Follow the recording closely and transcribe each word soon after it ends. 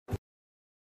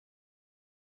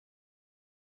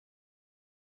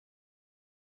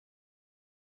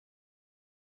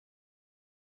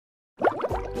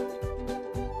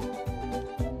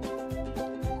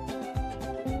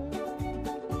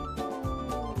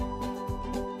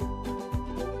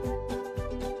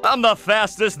I'm the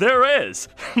fastest there is.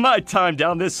 My time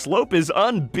down this slope is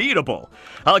unbeatable.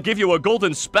 I'll give you a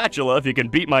golden spatula if you can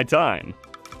beat my time.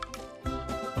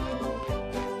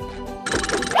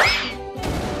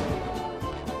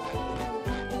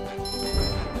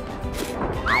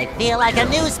 I feel like a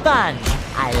new sponge.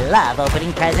 I love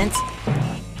opening presents.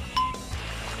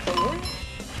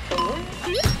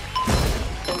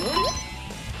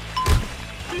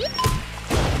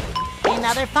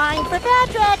 Another find for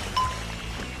Patrick.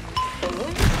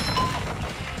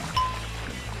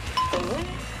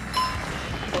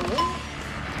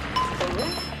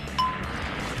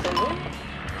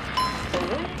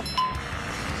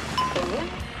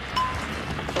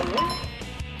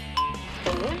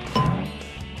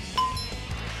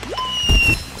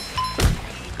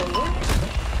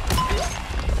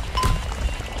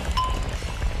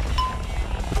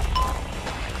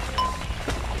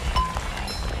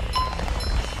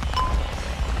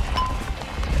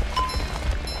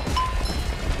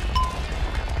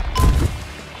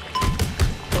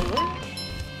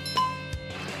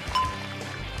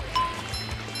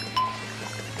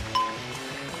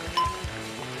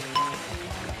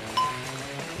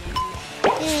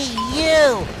 Hey,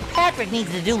 you! Patrick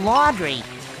needs to do laundry.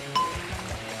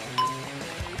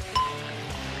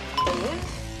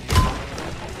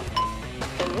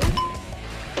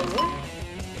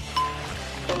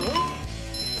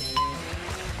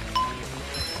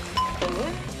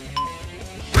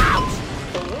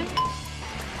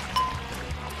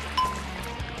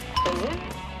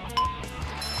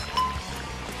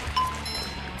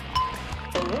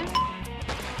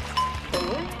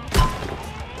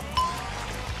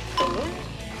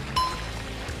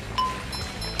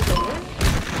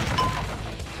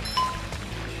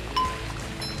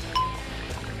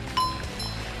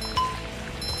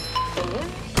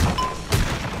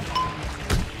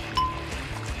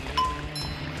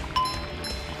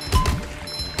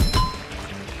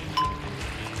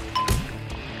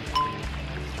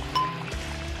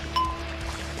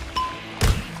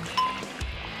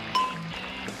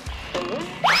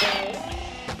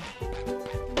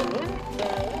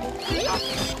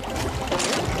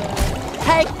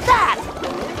 Take that!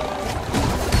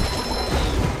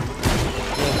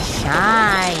 It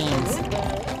shines.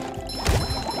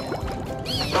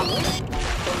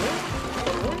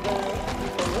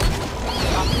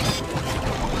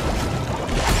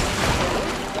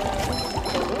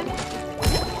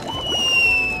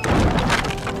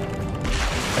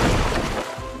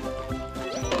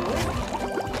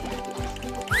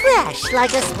 Fresh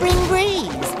like a spring breeze.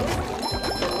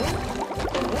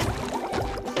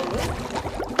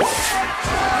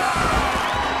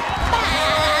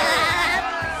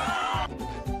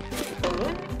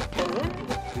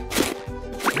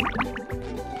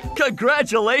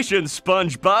 Congratulations,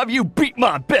 SpongeBob! You beat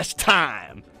my best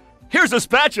time! Here's a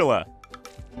spatula!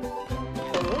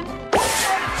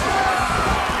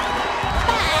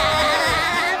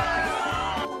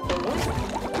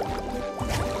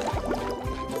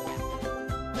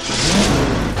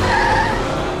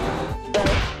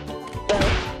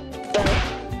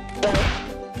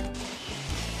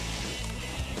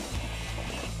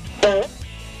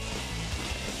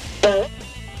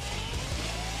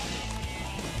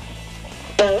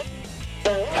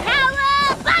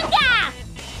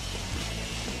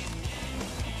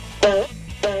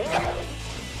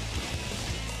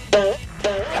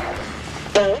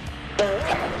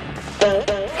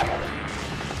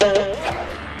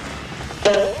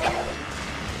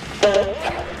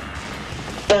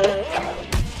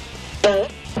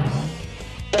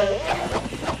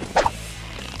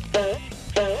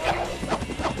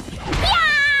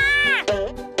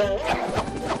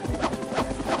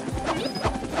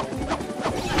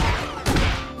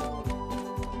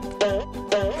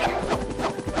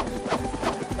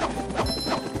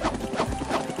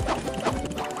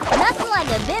 Nothing like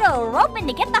a bit of roping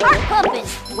to get the heart pumping.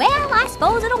 Well, I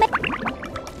suppose it'll make...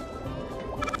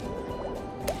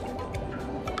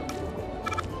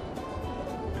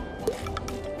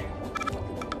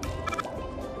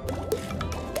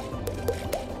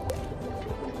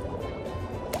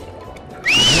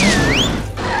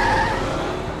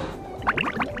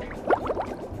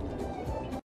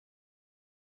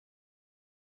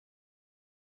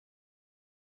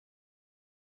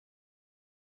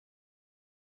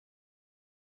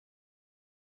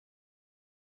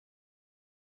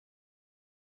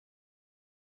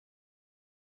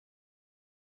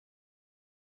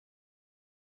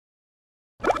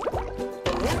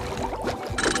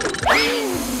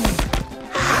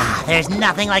 There's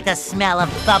nothing like the smell of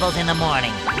bubbles in the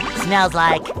morning. Smells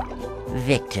like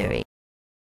victory.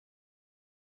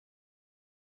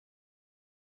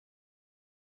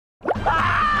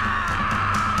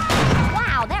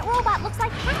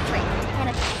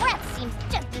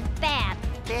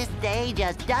 day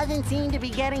just doesn't seem to be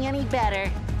getting any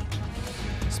better.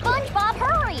 SpongeBob,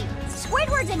 hurry!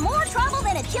 Squidward's in more trouble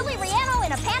than a chili relleno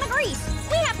in a pan of grease.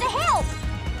 We have to help!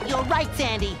 You're right,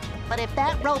 Sandy. But if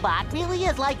that robot really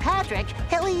is like Patrick,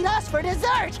 he'll eat us for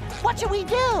dessert. What should we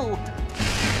do?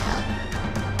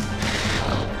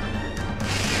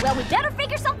 Well, we better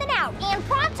figure something out, and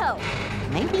pronto!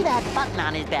 Maybe that button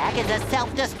on his back is a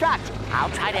self-destruct. I'll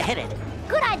try to hit it.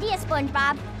 Good idea,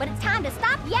 SpongeBob, but it's time to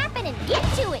stop yapping and get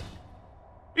to it!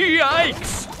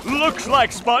 Yikes! Looks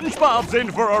like SpongeBob's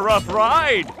in for a rough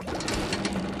ride.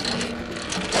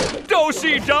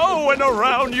 Do-si-do and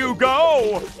around you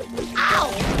go!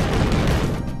 Ow!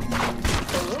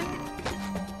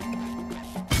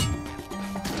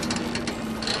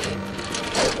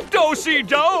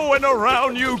 Do-si-do and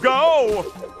around you go!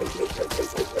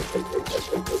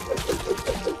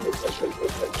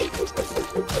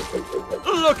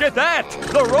 Look at that!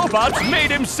 The robot's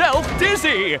made himself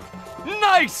dizzy!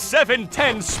 Nice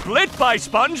 7-10 split by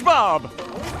SpongeBob!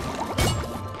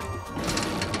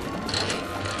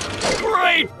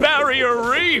 Great Barrier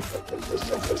Reef!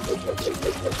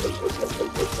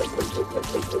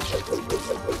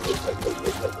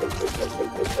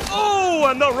 Oh,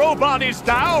 and the robot is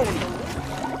down!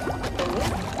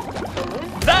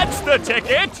 That's the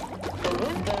ticket!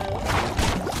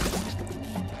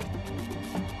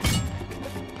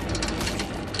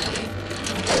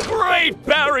 Great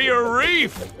Barrier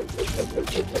Reef!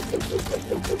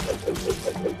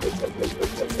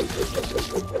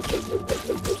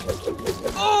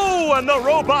 Oh, and the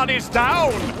robot is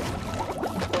down!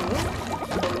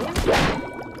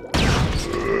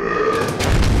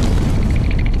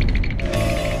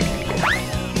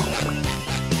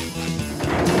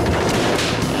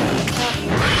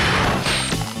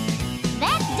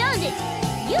 That does it!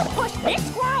 You pushed this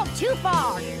squirrel too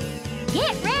far!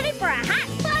 Get ready for a hot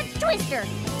fudge twister,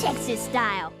 Texas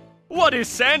style! What is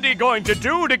Sandy going to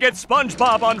do to get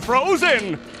SpongeBob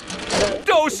unfrozen?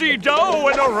 Do-si-do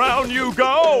and around you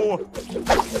go!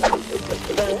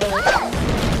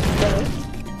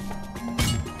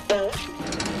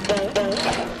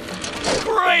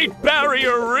 Great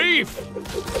Barrier Reef!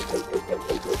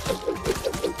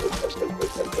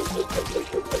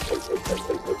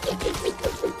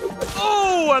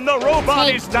 Oh, and the robot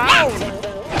is down! The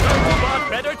robot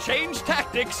better change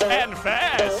tactics and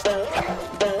fast!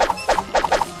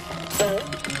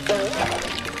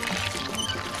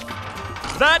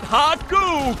 That hot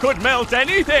goo could melt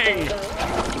anything!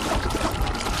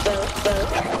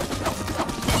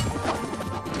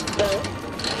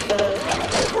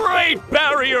 Great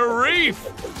Barrier Reef!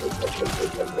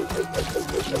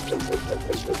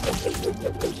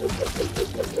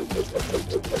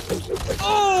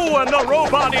 Oh, and the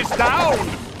robot is down!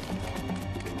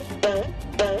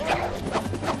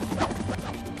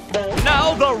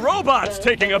 Now the robot's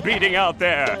taking a beating out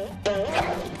there!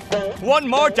 One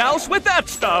more douse with that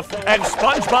stuff, and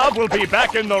SpongeBob will be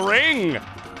back in the ring!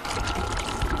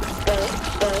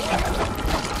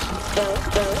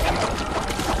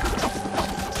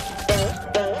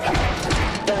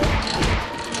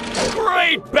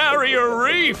 Great Barrier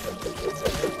Reef!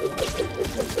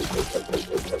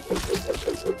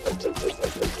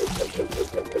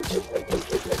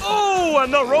 Oh,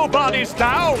 and the robot is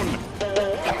down!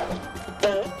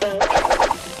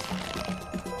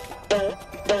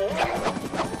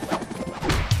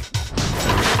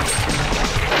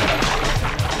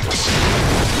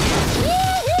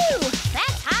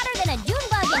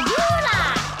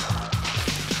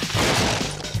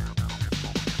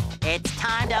 It's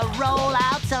time to roll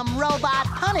out some robot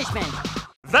punishment.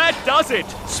 That does it!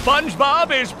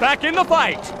 SpongeBob is back in the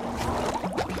fight!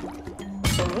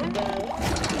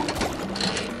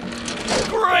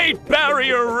 Great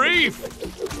Barrier Reef!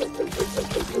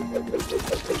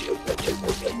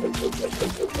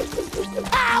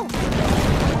 Ow!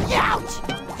 Ouch!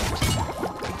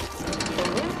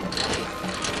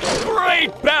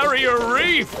 Great Barrier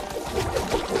Reef!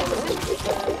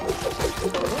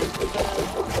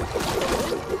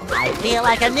 I feel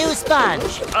like a new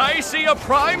sponge. I see a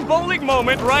prime bowling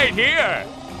moment right here!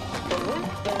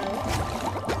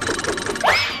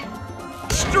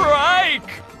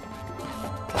 Strike!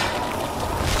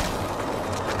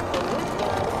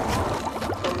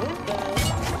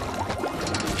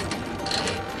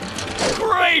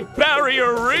 Great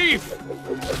Barrier Reef!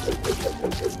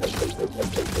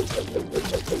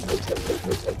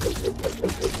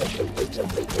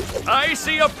 I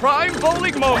see a prime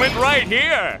bowling moment right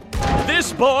here!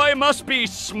 This boy must be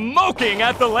smoking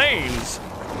at the lanes!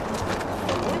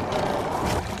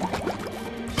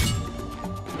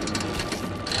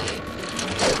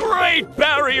 Great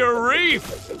Barrier Reef!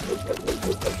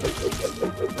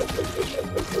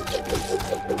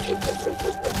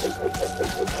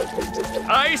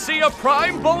 I see a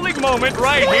prime bowling moment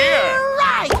right here!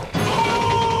 Right!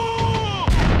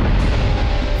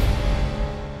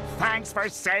 Thanks for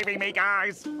saving me,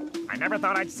 guys. I never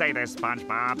thought I'd say this,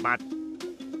 SpongeBob, but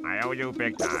I owe you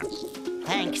big time.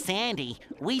 Thanks, Sandy.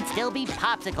 We'd still be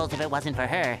popsicles if it wasn't for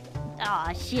her.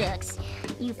 Aw, shucks.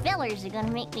 You fellers are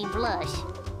gonna make me blush.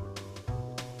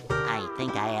 I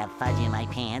think I have fudge in my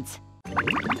pants.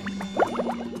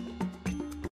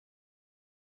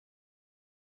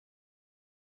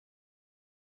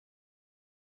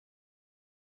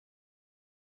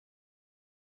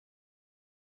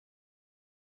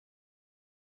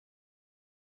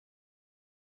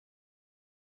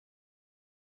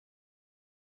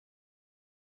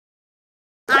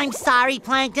 I'm sorry,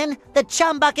 Plankton. The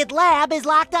Chum Bucket Lab is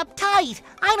locked up tight.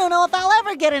 I don't know if I'll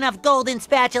ever get enough golden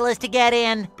spatulas to get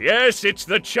in. Yes, it's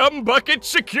the Chum Bucket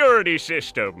security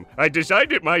system. I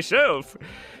designed it myself.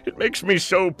 It makes me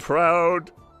so proud.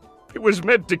 It was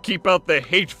meant to keep out the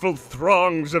hateful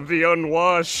throngs of the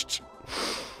unwashed.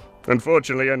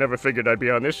 Unfortunately, I never figured I'd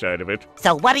be on this side of it.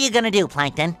 So what are you gonna do,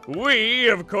 Plankton? We,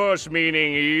 of course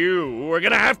meaning you, are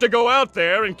gonna have to go out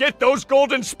there and get those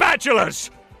golden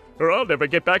spatulas! Or I'll never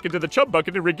get back into the Chum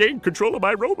Bucket and regain control of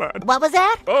my robot. What was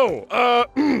that? Oh,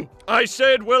 I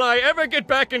said, will I ever get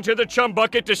back into the Chum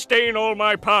Bucket to stain all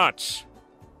my pots?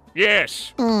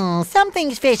 Yes.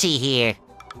 Something's fishy here.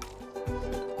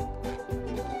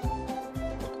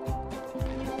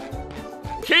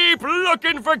 Keep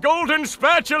looking for golden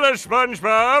spatulas,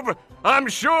 SpongeBob. I'm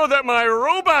sure that my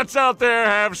robots out there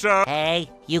have some. Hey,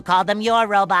 you called them your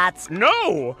robots.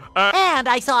 No! And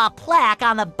I saw a plaque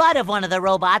on the butt of one of the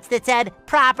robots that said,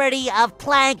 "Property of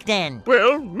Plankton."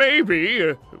 Well,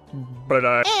 maybe, but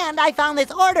And I found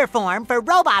this order form for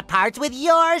robot parts with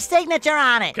your signature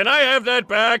on it. Can I have that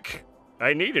back?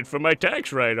 I need it for my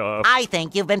tax write-off. I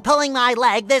think you've been pulling my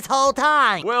leg this whole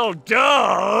time. Well,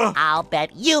 duh! I'll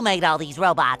bet you made all these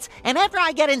robots. And after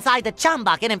I get inside the Chum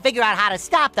Bucket and figure out how to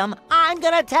stop them, I'm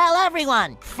gonna tell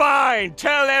everyone. Fine,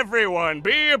 tell everyone.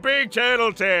 Be a big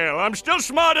tattletale. I'm still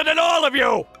smarter than all of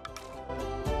you!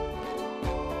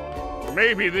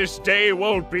 Maybe this day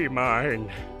won't be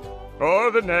mine.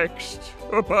 Or the next.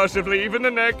 Or possibly even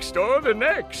the next, or the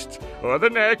next. Or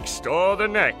the next, or the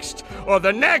next. Or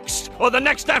the next, or the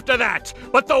next after that.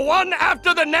 But the one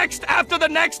after the next, after the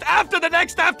next, after the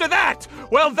next, after that.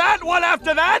 Well, that one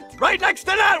after that, right next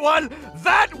to that one,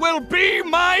 that will be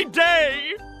my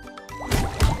day.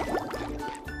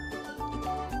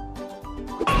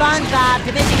 SpongeBob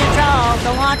to mission control.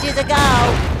 The launch is a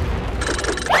go.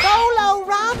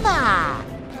 Bolorama!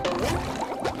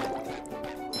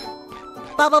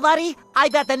 Bubble Buddy, I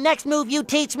bet the next move you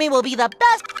teach me will be the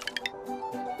best.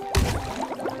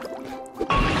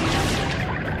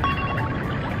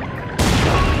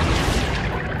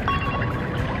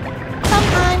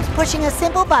 Sometimes pushing a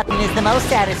simple button is the most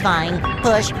satisfying.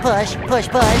 Push, push, push,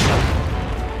 push.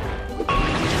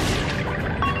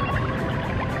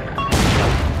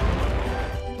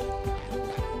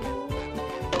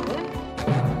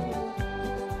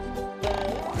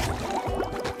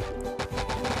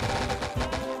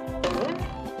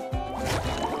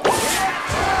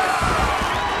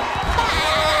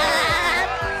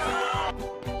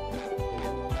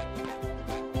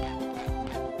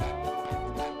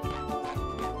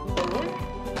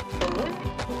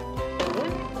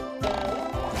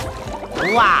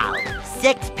 Wow,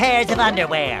 6 pairs of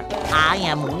underwear. I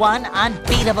am one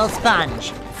unbeatable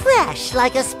sponge. Fresh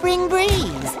like a spring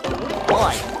breeze.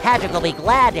 Boy, Patrick will be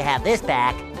glad to have this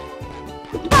back.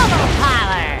 Bubble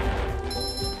power!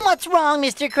 What's wrong,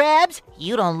 Mr. Krabs?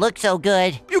 You don't look so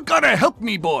good. You gotta help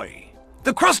me, boy.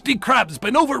 The Krusty Krab's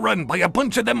been overrun by a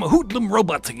bunch of them hoodlum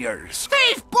robots of yours.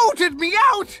 They've booted me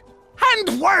out!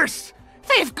 And worse,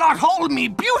 they've got hold of me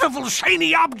beautiful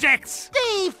shiny objects!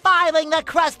 Defiling the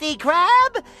Krusty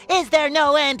Krab? Is there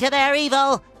no end to their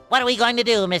evil? What are we going to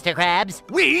do, Mr. Krabs?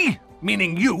 We,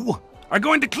 meaning you, are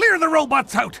going to clear the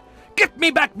robots out, get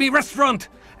me back me restaurant,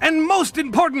 and most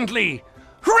importantly,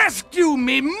 rescue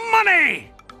me money!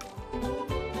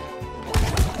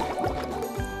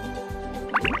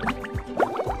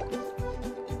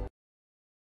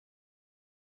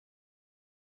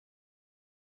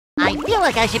 I feel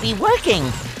like I should be working.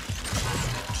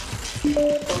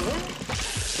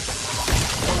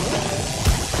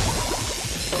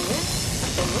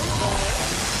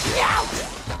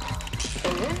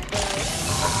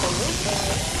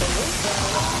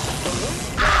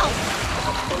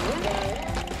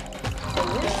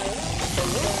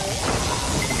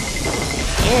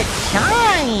 It's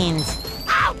time! mines!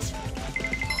 Ouch!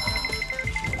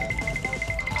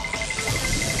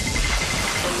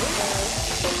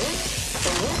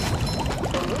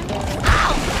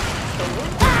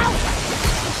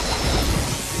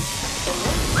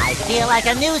 I feel like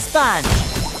a new sponge.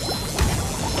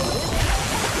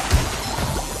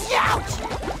 Ouch!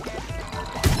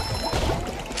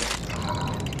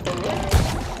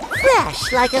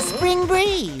 Fresh like a spring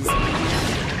breeze.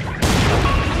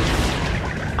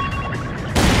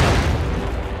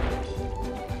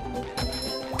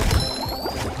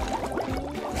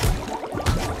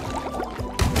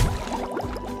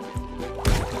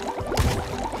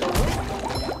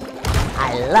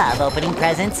 I love opening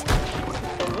presents.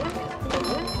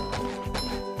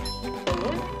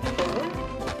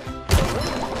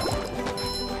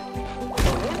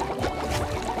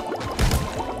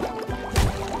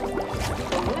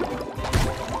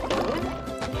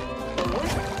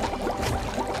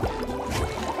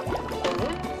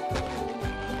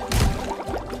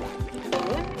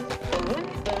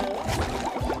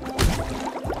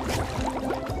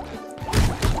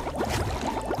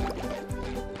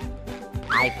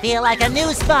 I feel like a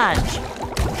new sponge.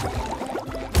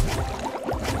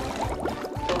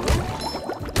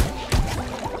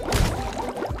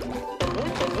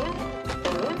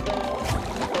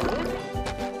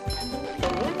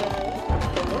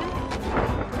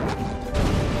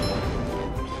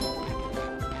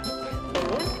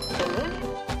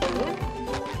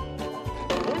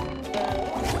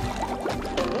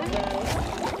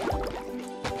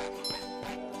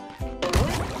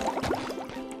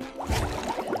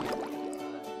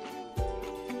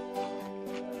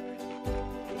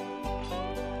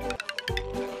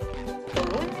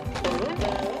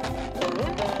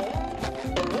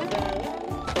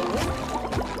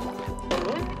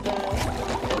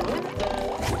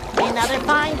 Another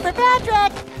find for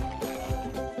Patrick!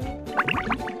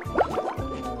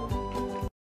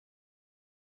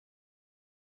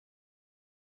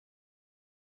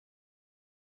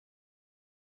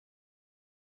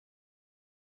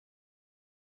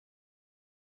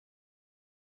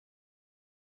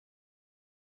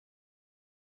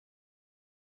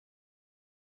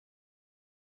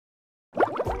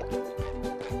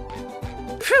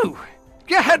 Phew!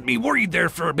 You had me worried there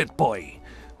for a bit, boy.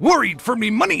 Worried for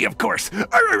me money, of course.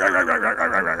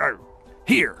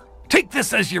 Here, take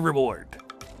this as your reward.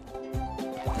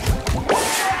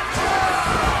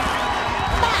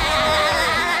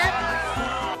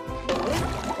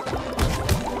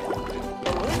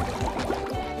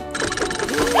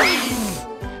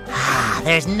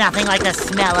 There's nothing like the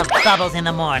smell of bubbles in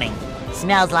the morning.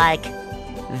 Smells like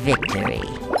victory.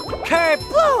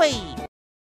 Kerplooey!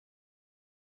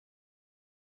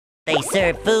 They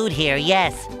serve food here,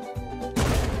 yes.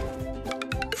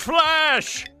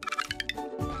 Flash!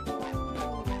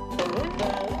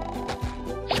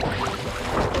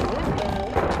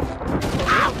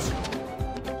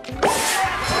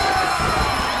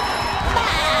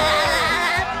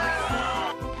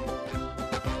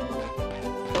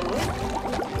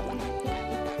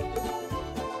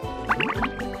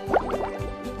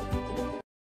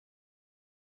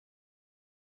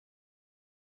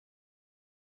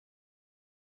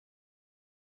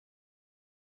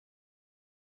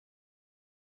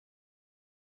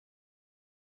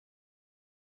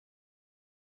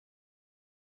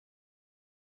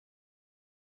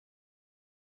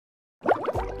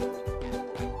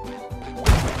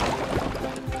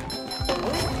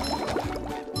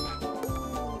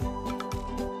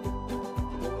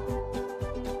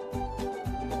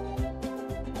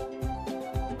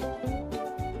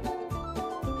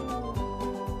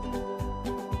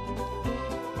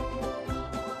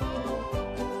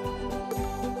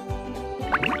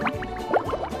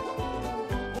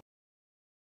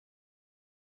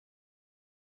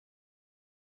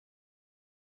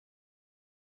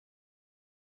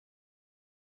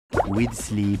 With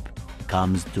sleep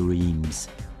comes dreams.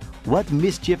 What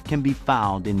mischief can be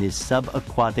found in this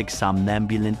subaquatic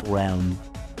somnambulant realm?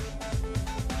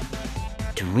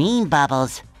 Dream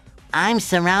bubbles. I'm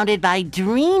surrounded by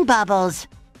dream bubbles.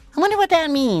 I wonder what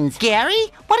that means. Gary,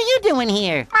 what are you doing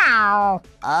here? Meow.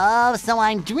 Oh, so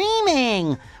I'm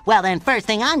dreaming. Well, then first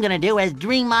thing I'm gonna do is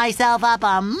dream myself up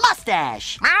a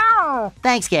mustache. Meow.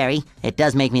 Thanks, Gary. It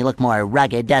does make me look more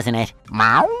rugged, doesn't it?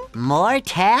 Meow. More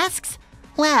tasks?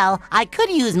 Well, I could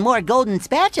use more golden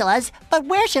spatulas, but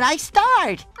where should I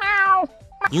start? Meow.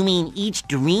 You mean each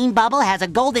dream bubble has a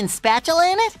golden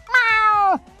spatula in it?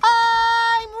 Meow.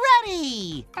 I'm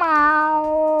ready!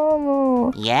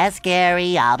 Meow. Yes,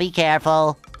 Gary, I'll be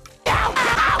careful.